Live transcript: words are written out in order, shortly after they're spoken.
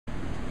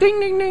Ding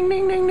ding ding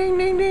ding ding ding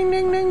ding ding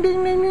ding ding ding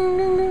ding ding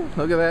ding ding.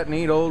 Look at that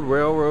neat old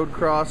railroad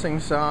crossing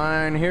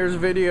sign. Here's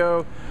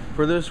video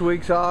for this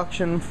week's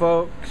auction,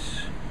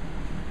 folks.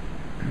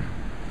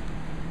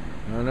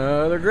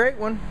 Another great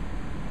one.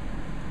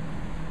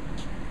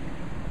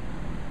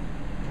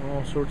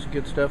 All sorts of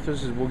good stuff.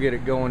 We'll get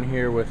it going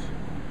here with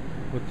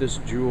this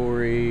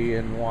jewelry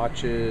and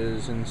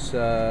watches and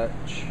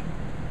such.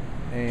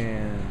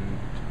 And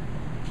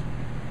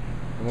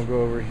we'll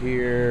go over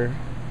here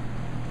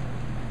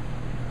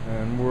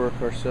and work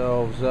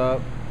ourselves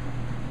up.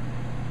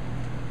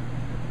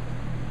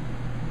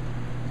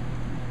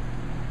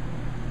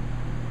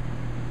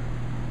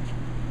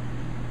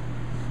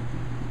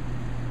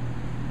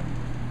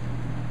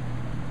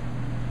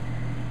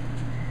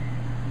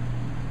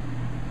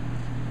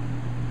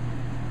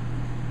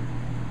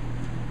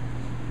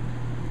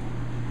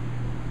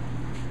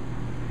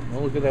 Oh,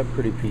 look at that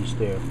pretty piece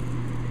there.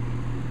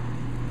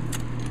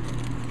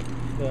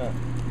 That.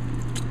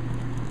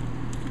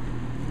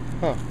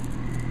 Huh.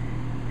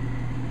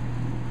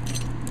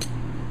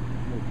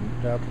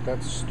 No doubt that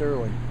that's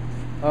sterling.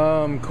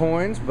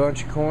 Coins,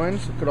 bunch of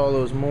coins. Look at all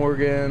those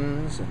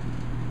Morgans and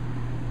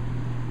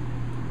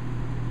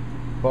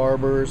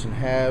Barbers and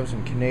halves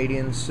and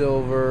Canadian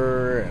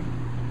silver and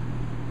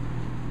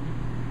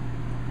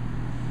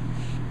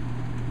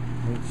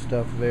neat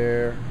stuff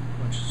there.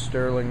 Bunch of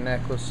sterling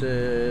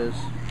necklaces.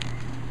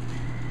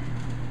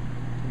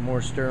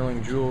 More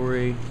sterling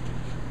jewelry.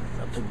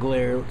 Got the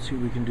glare. Let's see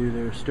what we can do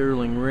there.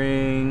 Sterling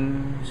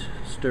rings,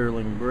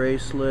 sterling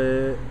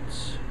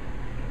bracelets,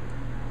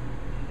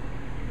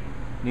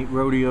 neat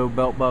rodeo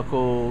belt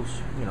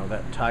buckles, you know,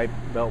 that type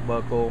belt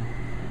buckle.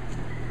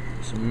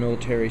 Some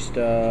military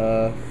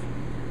stuff,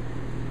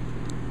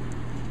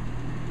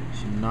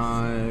 some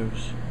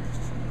knives.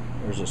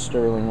 There's a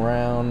sterling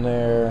round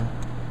there,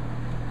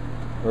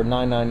 or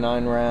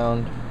 999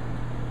 round.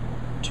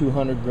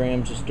 200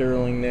 grams of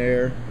sterling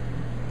there.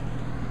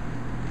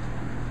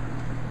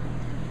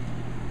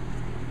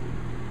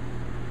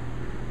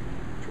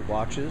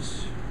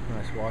 Watches,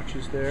 nice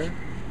watches there.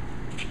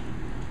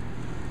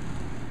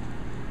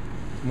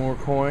 More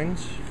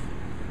coins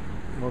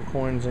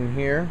in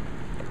here.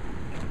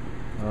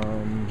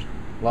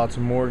 Lots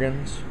of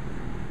Morgans,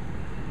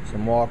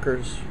 some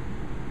Walkers,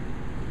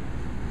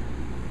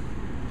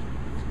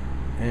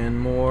 and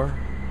more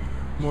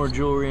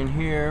jewelry in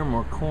here.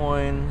 More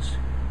coins,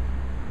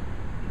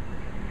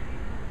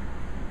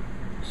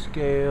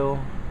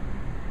 scale,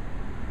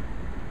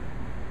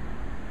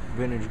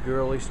 vintage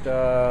girly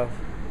stuff.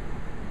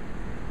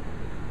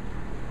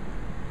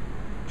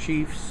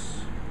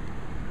 Chiefs,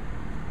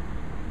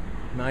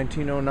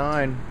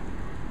 1909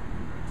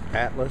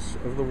 Atlas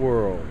of the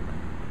World.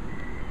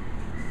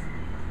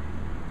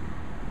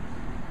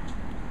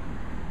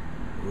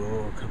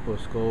 Oh, a couple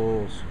of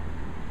skulls.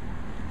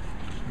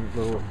 A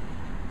little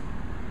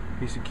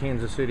piece of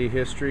Kansas City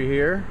history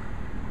here.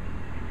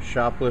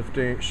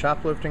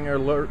 Shoplifting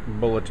alert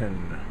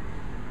bulletin.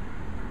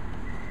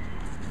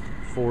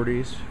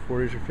 40s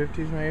or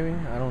 50s maybe,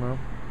 I don't know.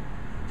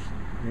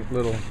 Neat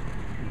little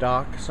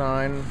dock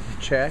sign,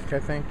 check, I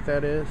think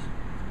that is.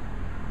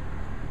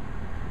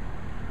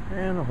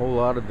 And a whole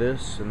lot of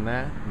this and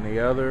that and the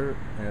other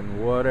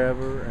and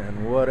whatever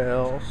and what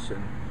else.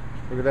 And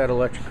look at that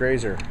electric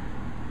razor.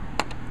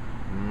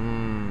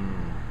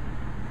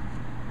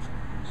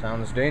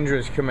 Sounds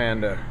dangerous,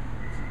 Commander.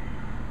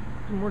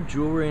 More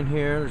jewelry in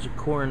here. There's a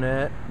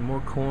coronet,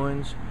 more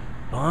coins,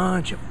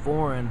 bunch of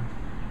foreign.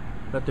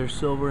 Bet there's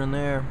silver in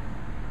there.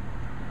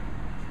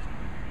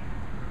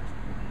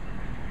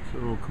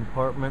 Little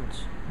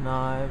compartments,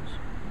 knives,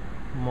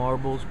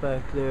 marbles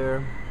back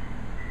there.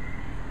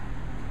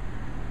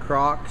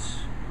 Crocs,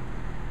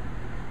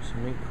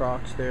 some neat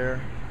Crocs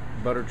there.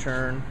 Butter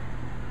churn.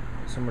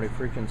 Somebody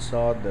freaking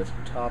sawed the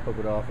top of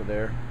it off of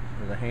there,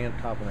 or the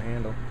top of the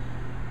handle.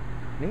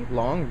 Neat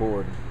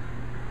longboard.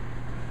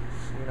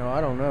 You know,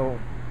 I don't know.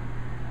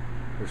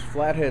 There's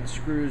flathead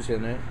screws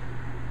in it.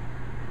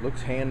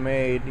 Looks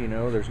handmade. You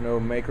know, there's no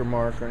maker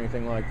mark or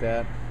anything like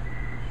that.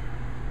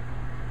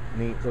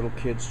 Neat little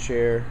kid's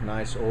chair,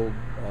 nice old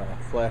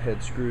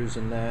flathead screws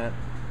in that.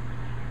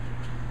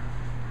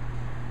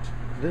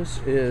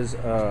 This is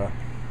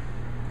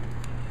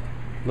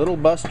Little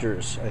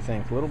Buster's, I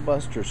think. Little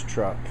Buster's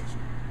truck.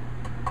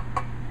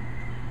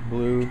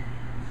 Blue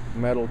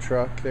metal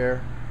truck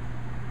there.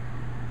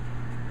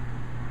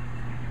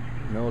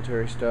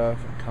 Military stuff,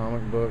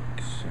 comic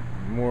books,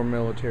 more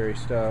military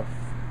stuff.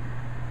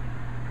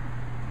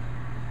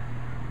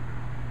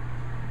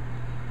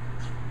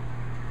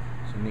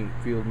 Neat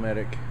field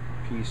medic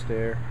piece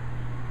there.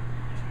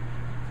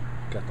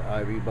 Got the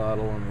IV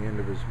bottle on the end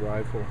of his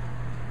rifle.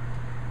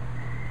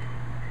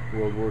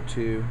 World War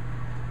II.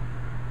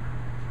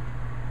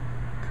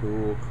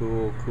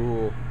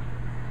 Cool.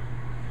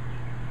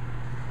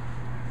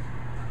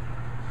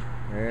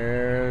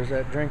 There's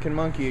that drinking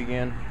monkey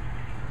again.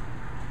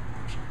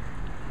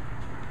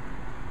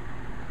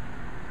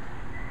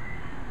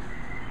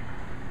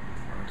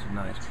 That's a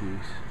nice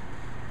piece.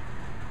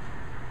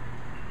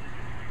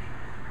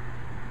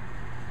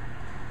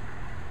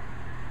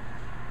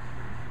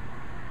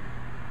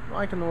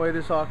 liking the way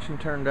this auction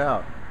turned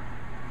out.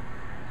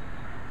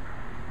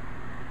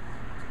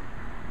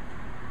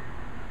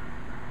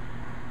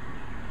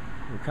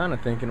 We're kind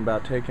of thinking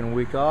about taking a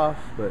week off,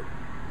 but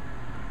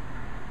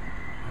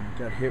I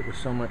got hit with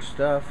so much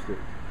stuff that,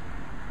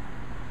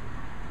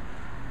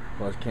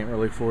 well, I can't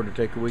really afford to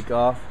take a week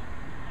off.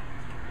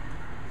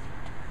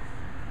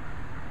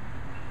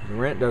 The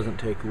rent doesn't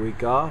take a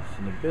week off,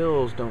 and the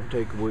bills don't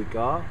take a week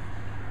off.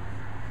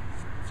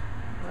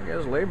 I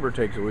guess labor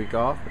takes a week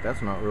off, but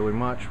that's not really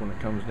much when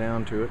it comes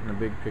down to it in the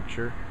big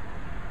picture.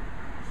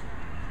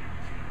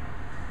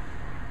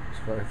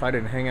 So if I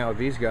didn't hang out with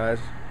these guys,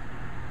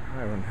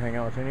 I wouldn't hang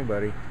out with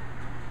anybody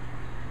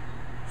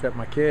except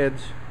my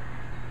kids,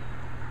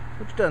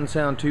 which doesn't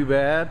sound too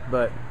bad,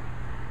 but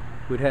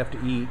we'd have to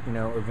eat, you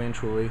know,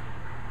 eventually.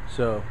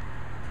 So,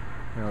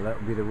 you know, that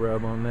would be the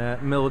rub on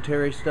that.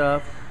 Military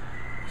stuff.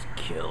 This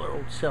killer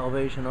old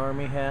Salvation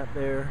Army hat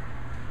there.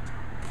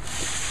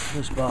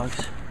 This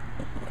box.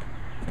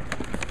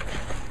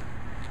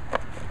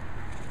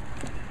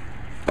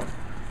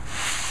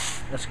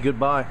 That's a good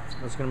buy.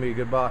 That's going to be a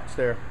good box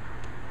there.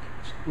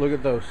 Look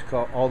at those,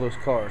 all those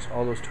cars,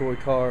 all those toy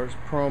cars,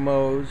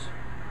 promos,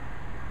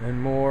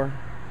 and more.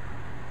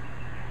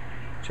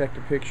 Check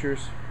the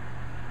pictures.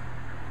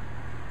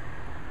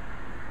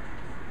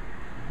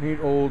 Neat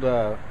old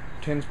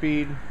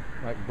 10-speed,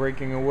 like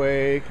breaking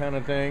away kind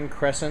of thing,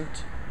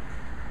 Crescent.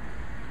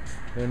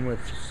 Then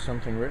with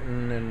something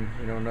written in,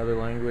 you know, another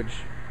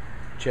language,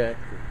 Czech,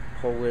 or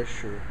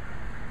Polish, or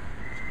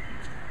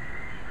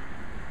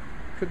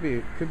could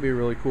be a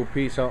really cool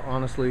piece.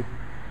 Honestly,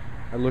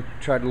 I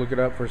tried to look it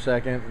up for a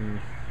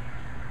second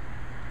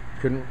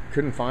and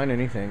couldn't find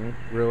anything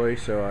really,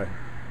 so I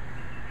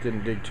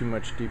didn't dig too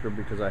much deeper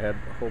because I had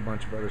a whole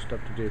bunch of other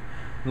stuff to do.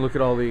 And look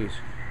at all these.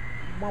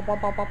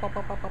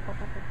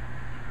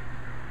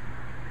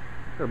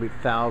 There'll be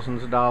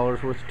thousands of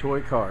dollars worth of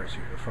toy cars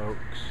here,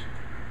 folks.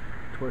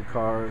 Toy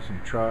cars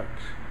and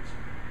trucks.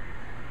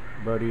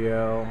 Buddy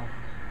L.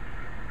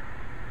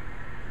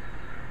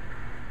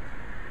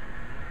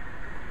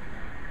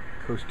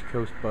 Coast to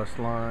Coast bus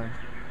line.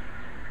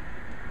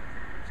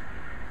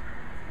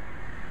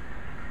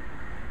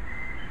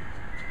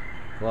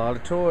 A lot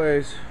of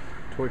toys,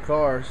 toy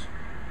cars.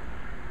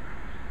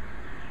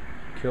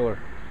 Killer.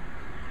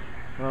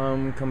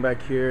 Come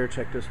back here,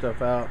 check this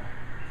stuff out.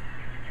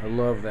 I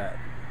love that.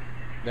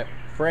 That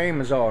frame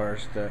is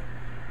ours. The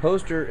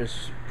poster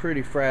is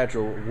pretty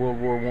fragile.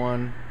 World War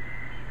I.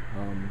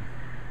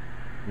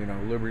 You know,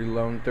 Liberty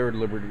Loan, third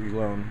Liberty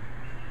Loan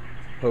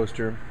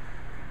poster.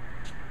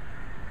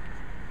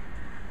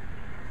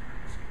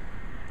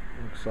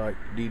 Looks like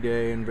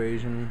D-Day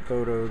invasion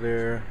photo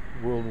there.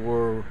 World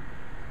War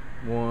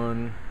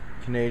I,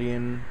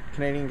 Canadian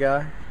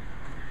guy.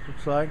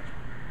 Looks like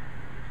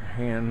a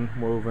hand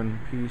woven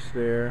piece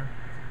there.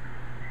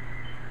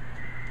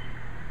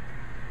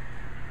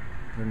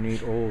 A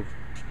neat old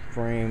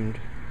framed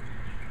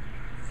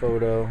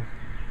photo.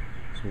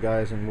 Some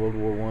guys in World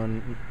War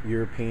I,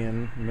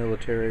 European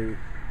military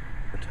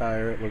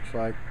attire, it looks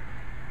like.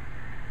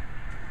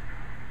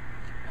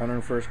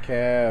 101st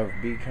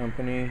Cav, B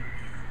Company.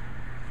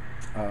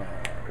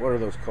 What are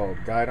those called?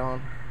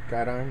 Guidon?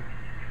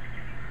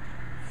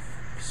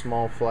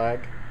 Small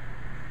flag.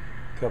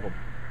 Couple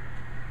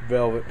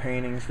velvet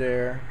paintings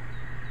there.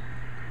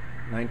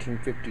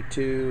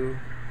 1952.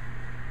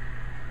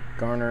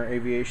 Garner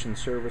Aviation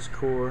Service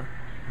Corps.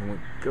 And we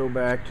go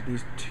back to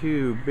these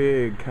two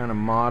big kind of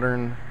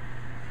modern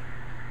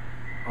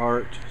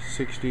art,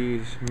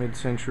 60s,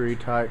 mid-century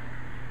type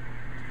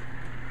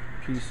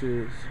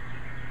pieces.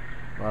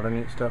 A lot of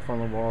neat stuff on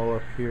the wall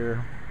up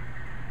here.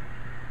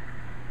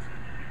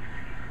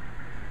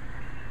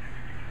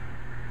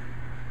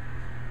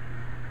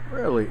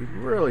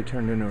 Really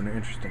turned into an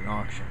interesting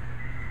auction.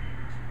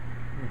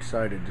 I'm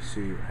excited to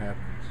see what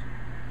happens.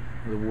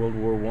 The World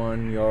War I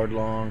yard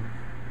long.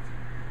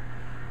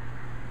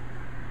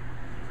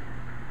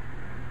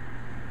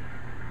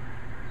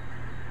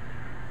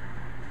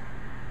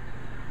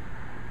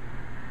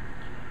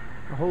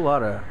 A whole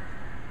lot of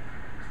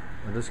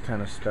this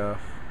kind of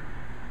stuff.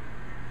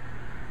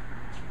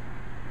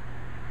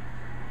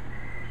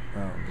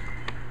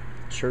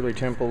 Shirley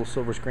Temple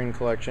Silver Screen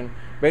Collection.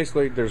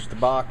 Basically, there's the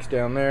box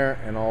down there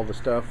and all the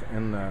stuff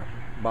in the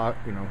box,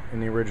 you know,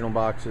 in the original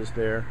boxes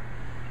there.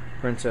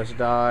 Princess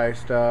Di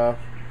stuff.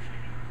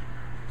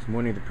 Some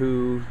Winnie the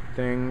Pooh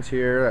things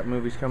here. That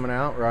movie's coming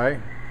out,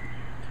 right?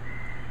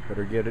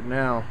 Better get it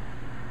now.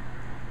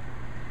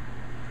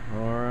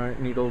 Alright,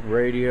 neat old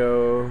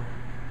radio.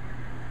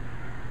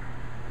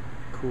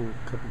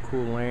 Couple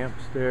cool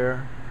lamps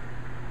there.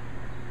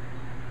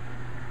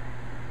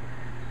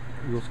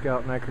 Eagle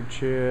Scout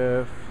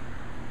neckerchief.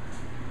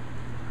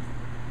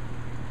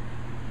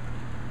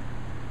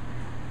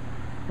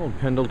 Old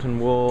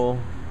Pendleton wool.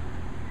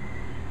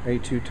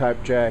 A2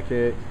 type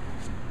jacket.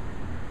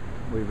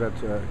 I believe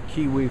that's a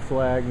Kiwi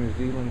flag, New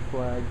Zealand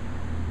flag.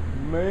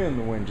 Man,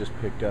 the wind just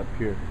picked up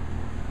here.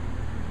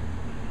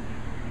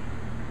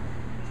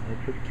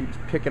 It keeps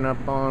picking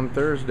up on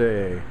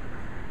Thursday.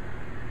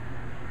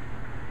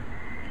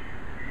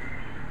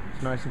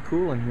 It's nice and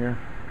cool in here.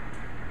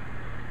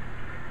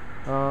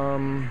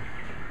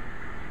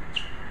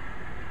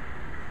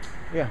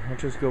 Yeah,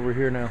 let's just go over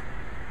here now.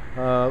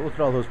 Look at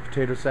all those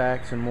potato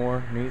sacks and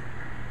more. Neat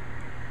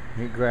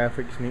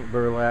graphics, neat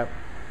burlap,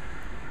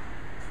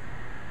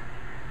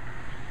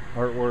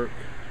 artwork.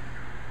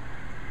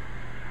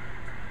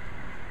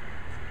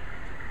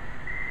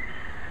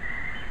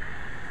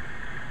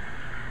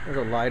 There's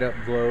a light up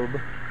globe.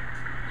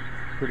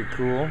 Pretty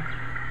cool.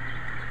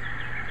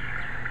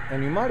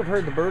 And you might have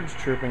heard the birds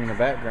chirping in the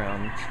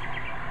background.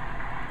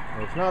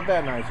 Well, it's not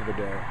that nice of a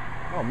day.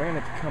 Oh man,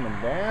 it's coming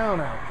down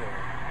out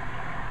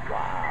there.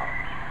 Wow.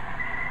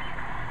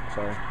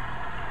 Sorry.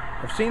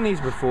 I've seen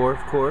these before, of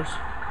course,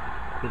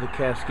 with the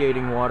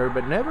cascading water,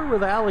 but never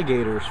with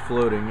alligators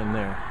floating in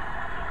there.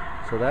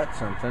 So that's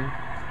something.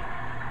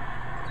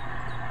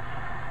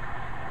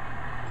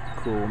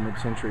 Cool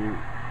mid-century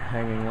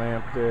hanging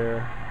lamp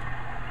there.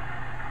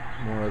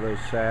 More of those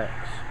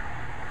sacks.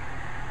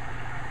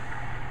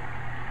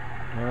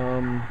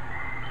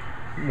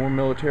 More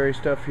military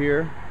stuff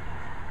here.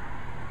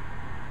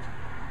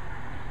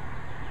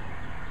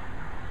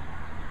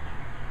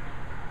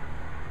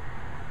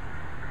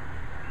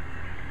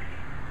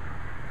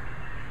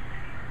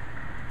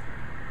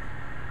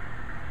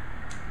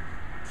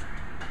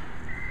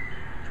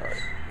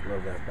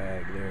 Love that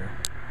bag there,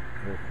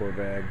 Core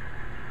bag.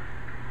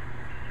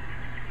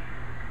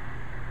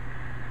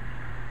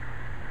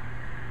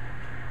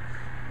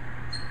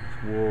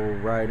 Wool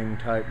riding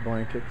type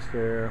blankets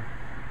there.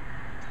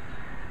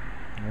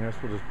 I guess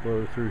we'll just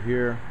blow through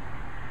here.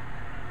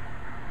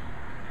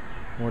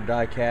 More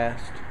die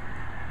cast.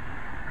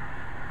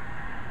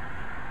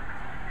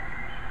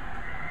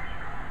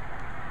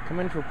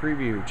 Come in for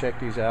preview, check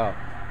these out.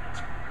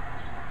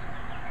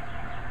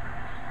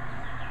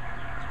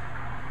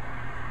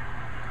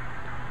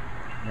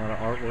 A lot of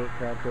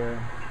artwork out there.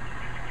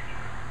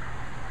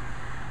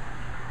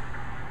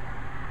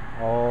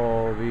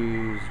 All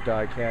these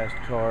die-cast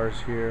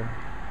cars here.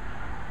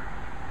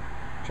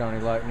 Johnny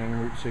Lightning,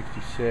 Route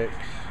 66,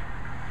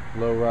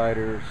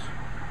 Lowriders.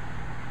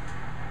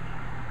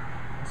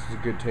 This is a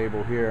good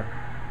table here.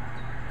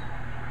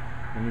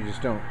 And you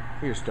just don't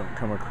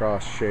come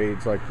across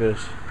shades like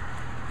this,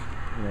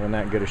 you know, in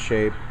that good a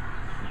shape.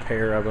 A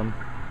pair of them.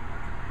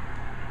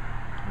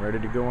 Ready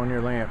to go on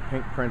your lamp.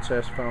 Pink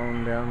Princess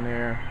phone down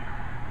there.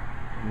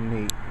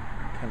 Neat.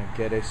 Kind of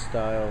Getty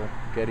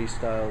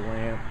style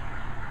lamp.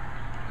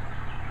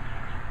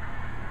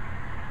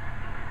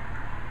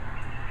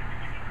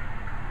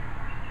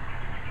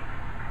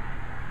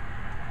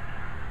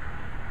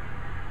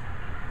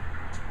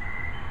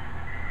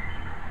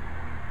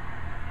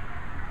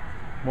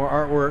 More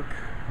artwork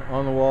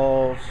on the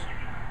walls.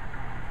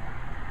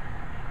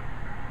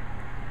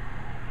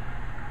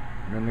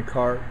 And then the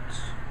carts.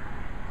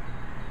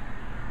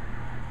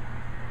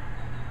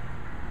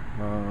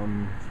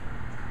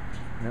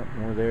 Yep,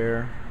 more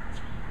there,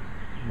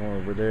 more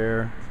over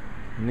there,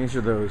 and these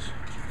are those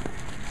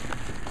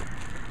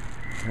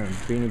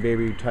Beanie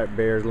Baby type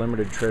bears,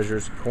 limited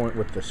treasures, coin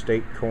with the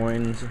state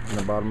coins on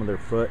the bottom of their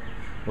foot.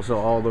 We'll sell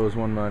all those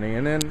one money,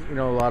 and then you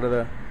know a lot of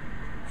the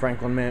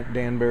Franklin Mint,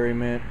 Danbury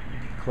Mint,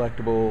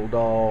 collectible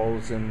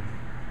dolls, and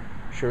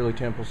Shirley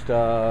Temple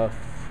stuff.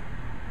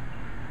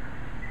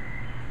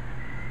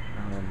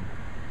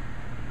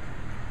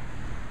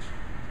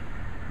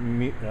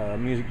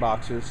 Music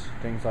boxes,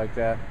 things like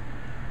that.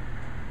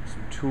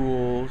 Some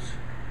tools,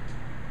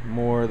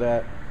 more of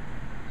that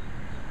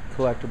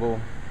collectible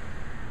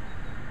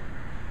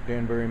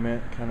Danbury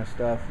Mint kind of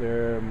stuff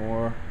there.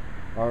 More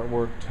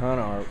artwork, ton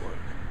of artwork.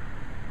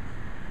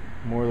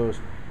 More of those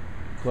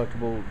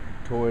collectible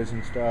toys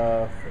and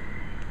stuff.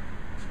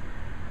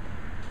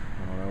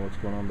 I don't know what's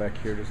going on back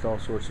here. Just all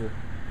sorts of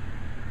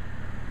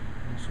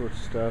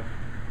stuff.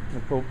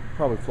 We'll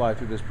probably fly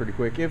through this pretty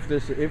quick.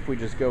 If we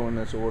just go in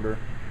this order.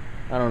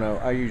 I don't know.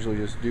 I usually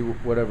just do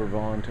whatever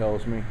Vaughn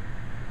tells me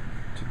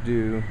to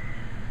do.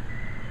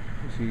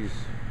 He's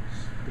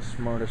the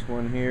smartest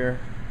one here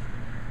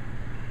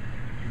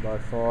by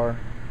far.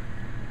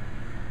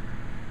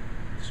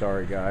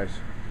 Sorry guys,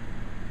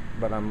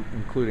 but I'm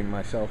including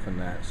myself in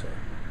that. So,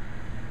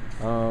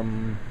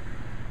 and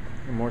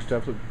more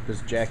stuff with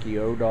this Jackie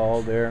O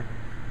doll there.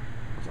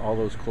 All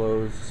those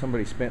clothes.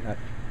 Somebody spent a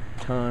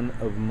ton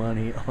of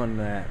money on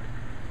that.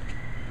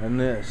 And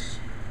this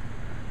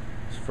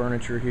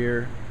furniture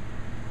here,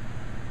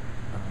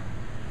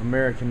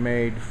 American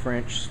made,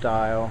 French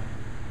style,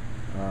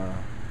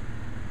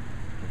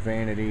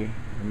 vanity.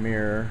 The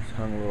mirror is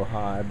hung a little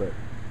high, but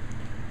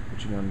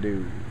what you gonna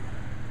do?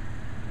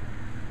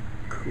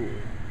 Cool.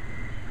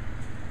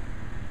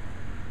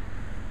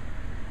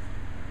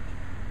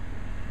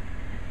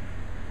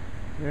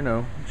 You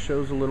know, it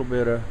shows a little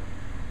bit of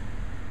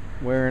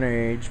wear and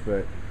age,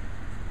 but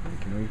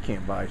you know, you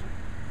can't buy,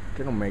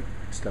 they don't make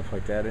stuff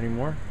like that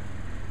anymore.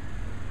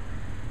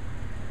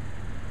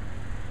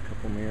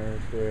 Couple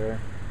mirrors there.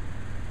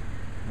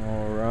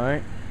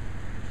 Alright.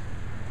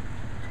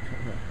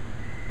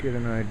 Get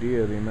an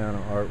idea of the amount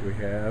of art we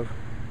have.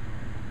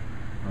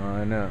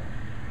 I know.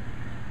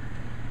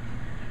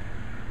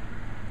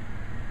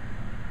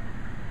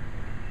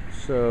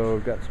 So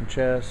got some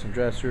chests and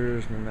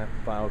dressers, and then that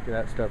file,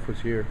 that stuff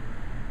was here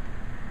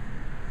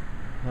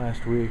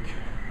last week.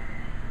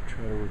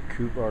 Try to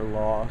recoup our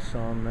loss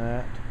on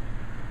that.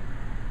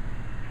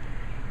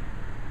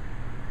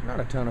 Not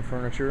a ton of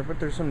furniture, but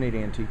there's some neat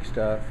antique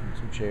stuff and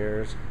some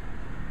chairs.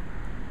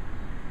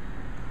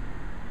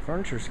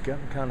 Furniture's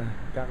gotten kind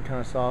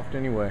of soft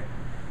anyway.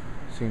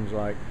 Seems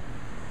like.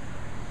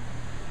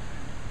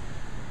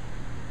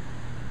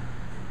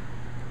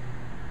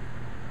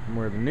 And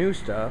where the new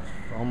stuff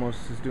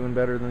almost is doing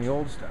better than the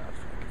old stuff.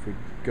 Like if we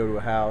go to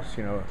a house,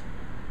 you know,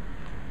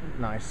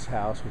 a nice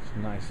house with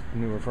some nice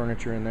newer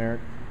furniture in there,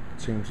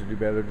 it seems to do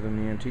better than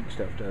the antique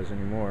stuff does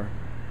anymore.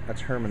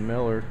 That's Herman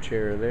Miller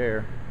chair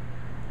there.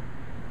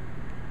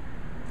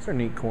 These are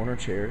neat corner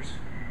chairs,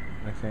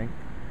 I think.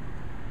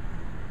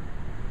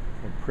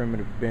 A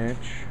primitive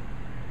bench.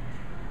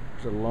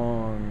 There's a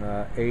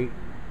long 8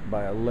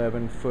 by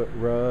 11 foot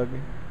rug.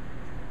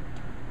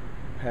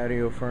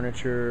 Patio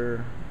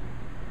furniture.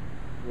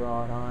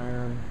 Wrought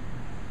iron.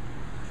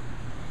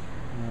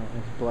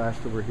 Let's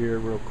blast over here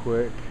real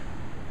quick.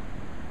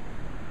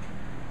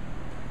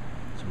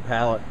 Some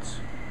pallets.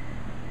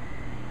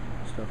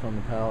 Stuff on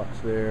the pallets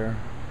there.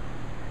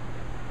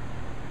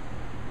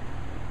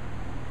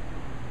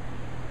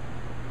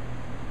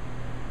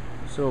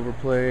 Silver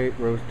plate,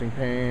 roasting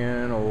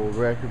pan, old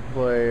record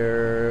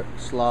player,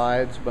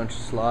 slides, a bunch of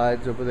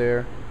slides over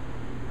there,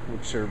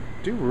 which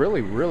do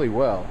really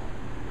well.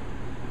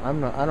 I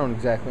don't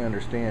exactly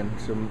understand,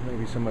 so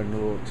maybe somebody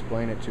will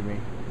explain it to me.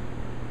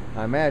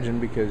 I imagine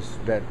because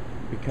that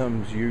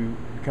you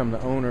become the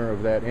owner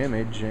of that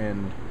image,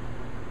 and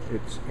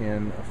it's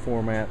in a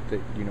format that,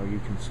 you know, you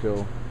can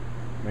still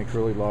make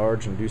really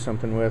large and do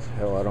something with.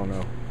 Hell, I don't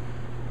know.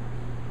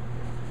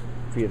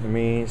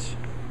 Vietnamese.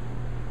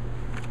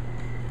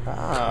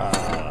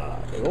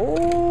 The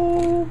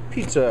old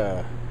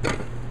pizza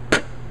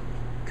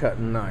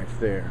cutting knife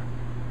there.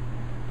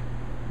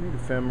 Neat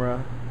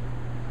ephemera.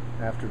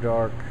 After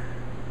dark.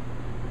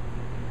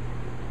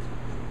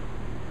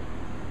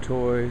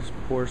 Toys,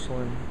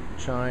 porcelain,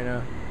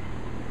 china.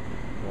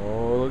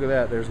 Oh, look at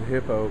that. There's a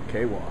hippo.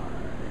 KY.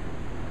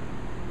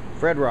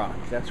 Fred Rock.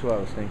 That's who I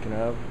was thinking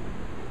of.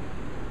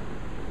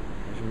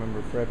 You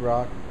remember Fred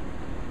Rock?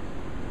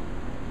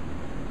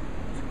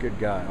 He's a good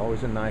guy.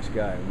 Always a nice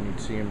guy when you'd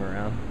see him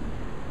around.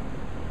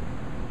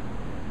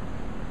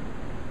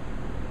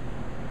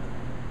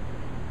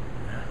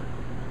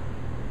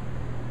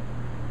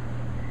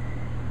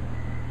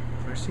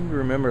 I seem to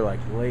remember like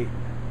late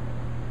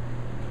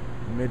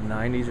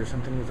mid-90s or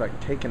something. He was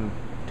like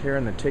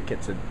tearing the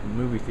tickets at the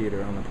movie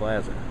theater on the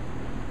plaza.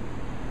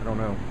 I don't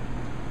know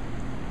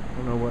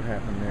what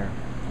happened there.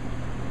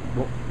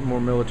 More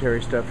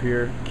military stuff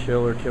here.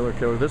 Killer.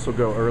 This will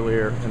go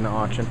earlier in the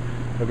auction.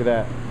 Look at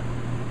that.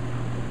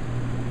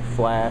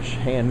 Flash,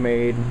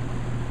 handmade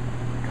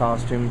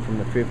costume from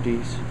the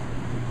 50s.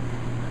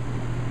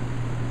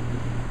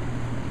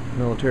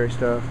 Military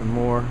stuff and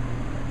more.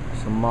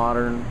 Some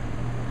modern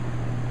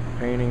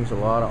paintings, a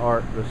lot of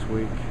art this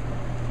week.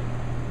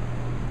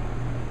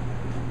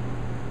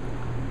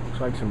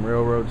 Looks like some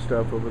railroad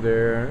stuff over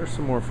there. There's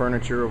some more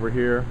furniture over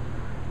here.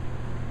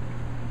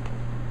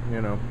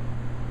 You know.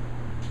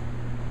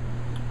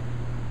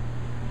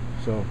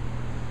 So,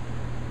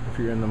 if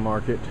you're in the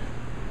market.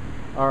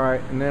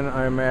 Alright, and then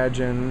I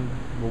imagine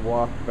we'll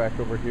walk back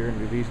over here and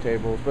do these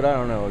tables, but I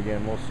don't know,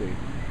 again, we'll see.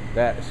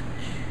 That is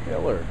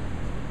killer.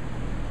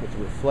 With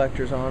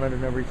reflectors on it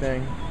and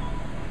everything.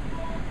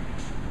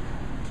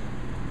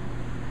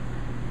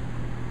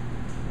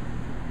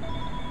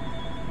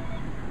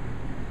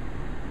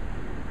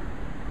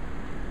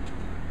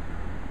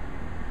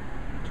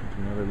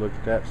 Another look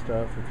at that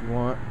stuff if you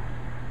want.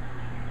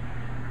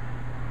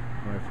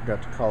 I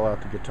forgot to call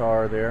out the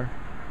guitar there.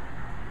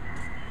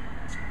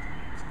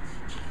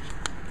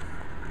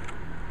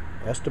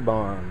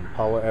 Esteban,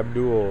 Paula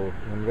Abdul,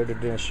 limited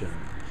edition.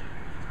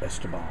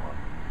 Esteban.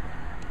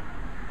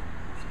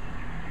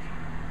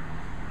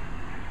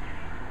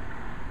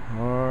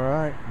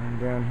 Alright, and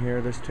down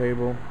here this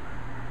table,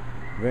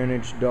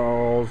 vintage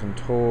dolls and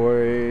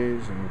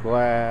toys and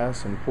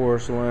glass and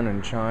porcelain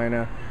and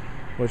china,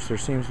 which there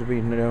seems to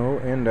be no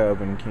end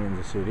of in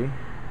Kansas City.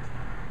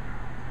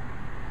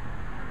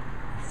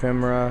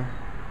 Ephemera,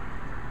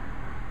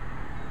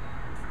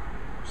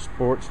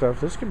 sport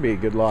stuff. This could be a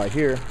good lot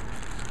here.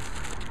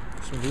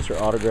 So these are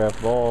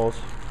autographed balls,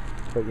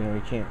 but you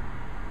know,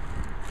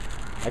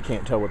 I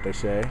can't tell what they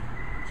say.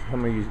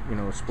 Some of you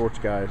know, sports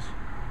guys,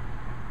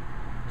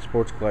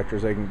 sports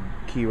collectors, they can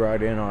key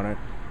right in on it.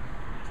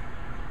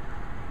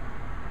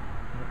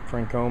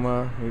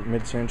 Francoma,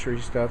 mid-century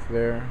stuff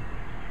there.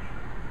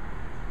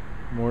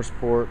 More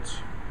sports.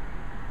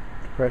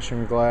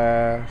 Depression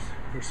glass.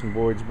 There's some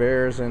Boyd's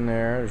Bears in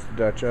there. There's the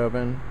Dutch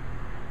oven.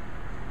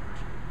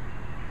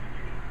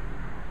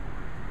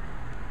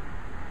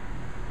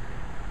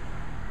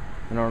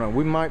 I don't know.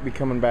 We might be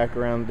coming back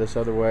around this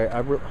other way.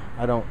 I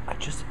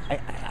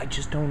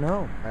just don't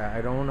know.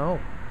 I don't know.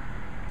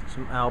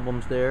 Some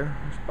albums there.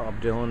 There's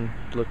Bob Dylan.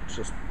 Look,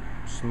 just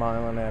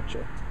smiling at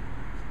you.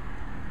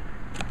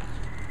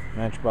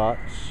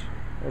 Matchbox.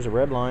 There's a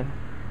red line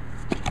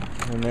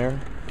in there.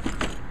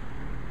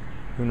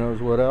 Who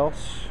knows what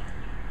else?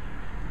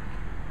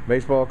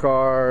 Baseball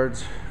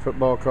cards,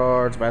 football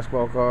cards,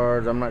 basketball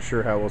cards. I'm not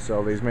sure how we'll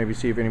sell these. Maybe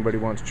see if anybody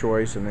wants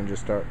choice and then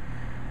just start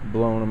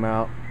blowing them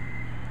out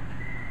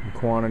in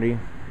quantity.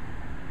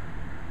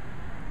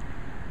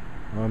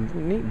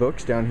 Neat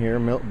books down here, a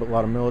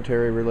lot of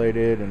military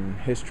related and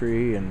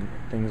history and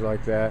things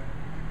like that.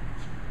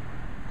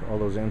 All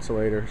those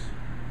insulators.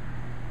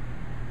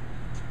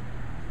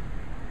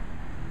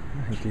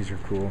 I think these are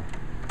cool.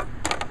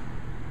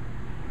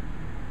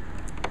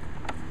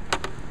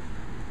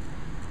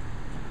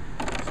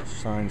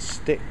 Signed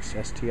Stix,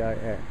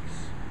 S-T-I-X.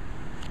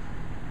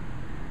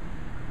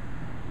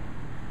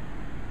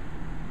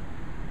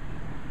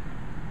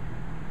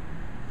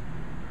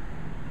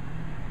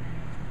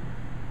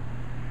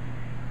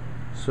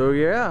 So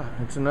yeah,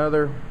 it's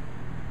another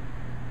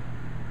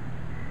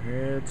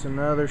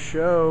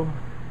show.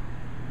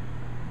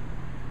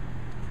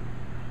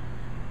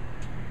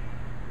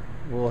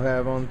 We'll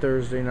have on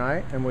Thursday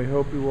night, and we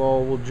hope you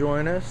all will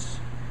join us,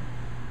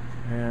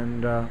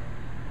 and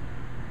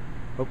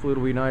hopefully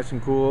it'll be nice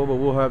and cool, but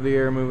we'll have the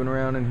air moving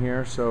around in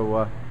here,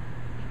 so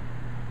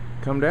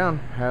come down,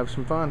 have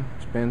some fun,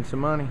 spend some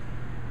money.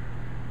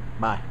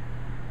 Bye.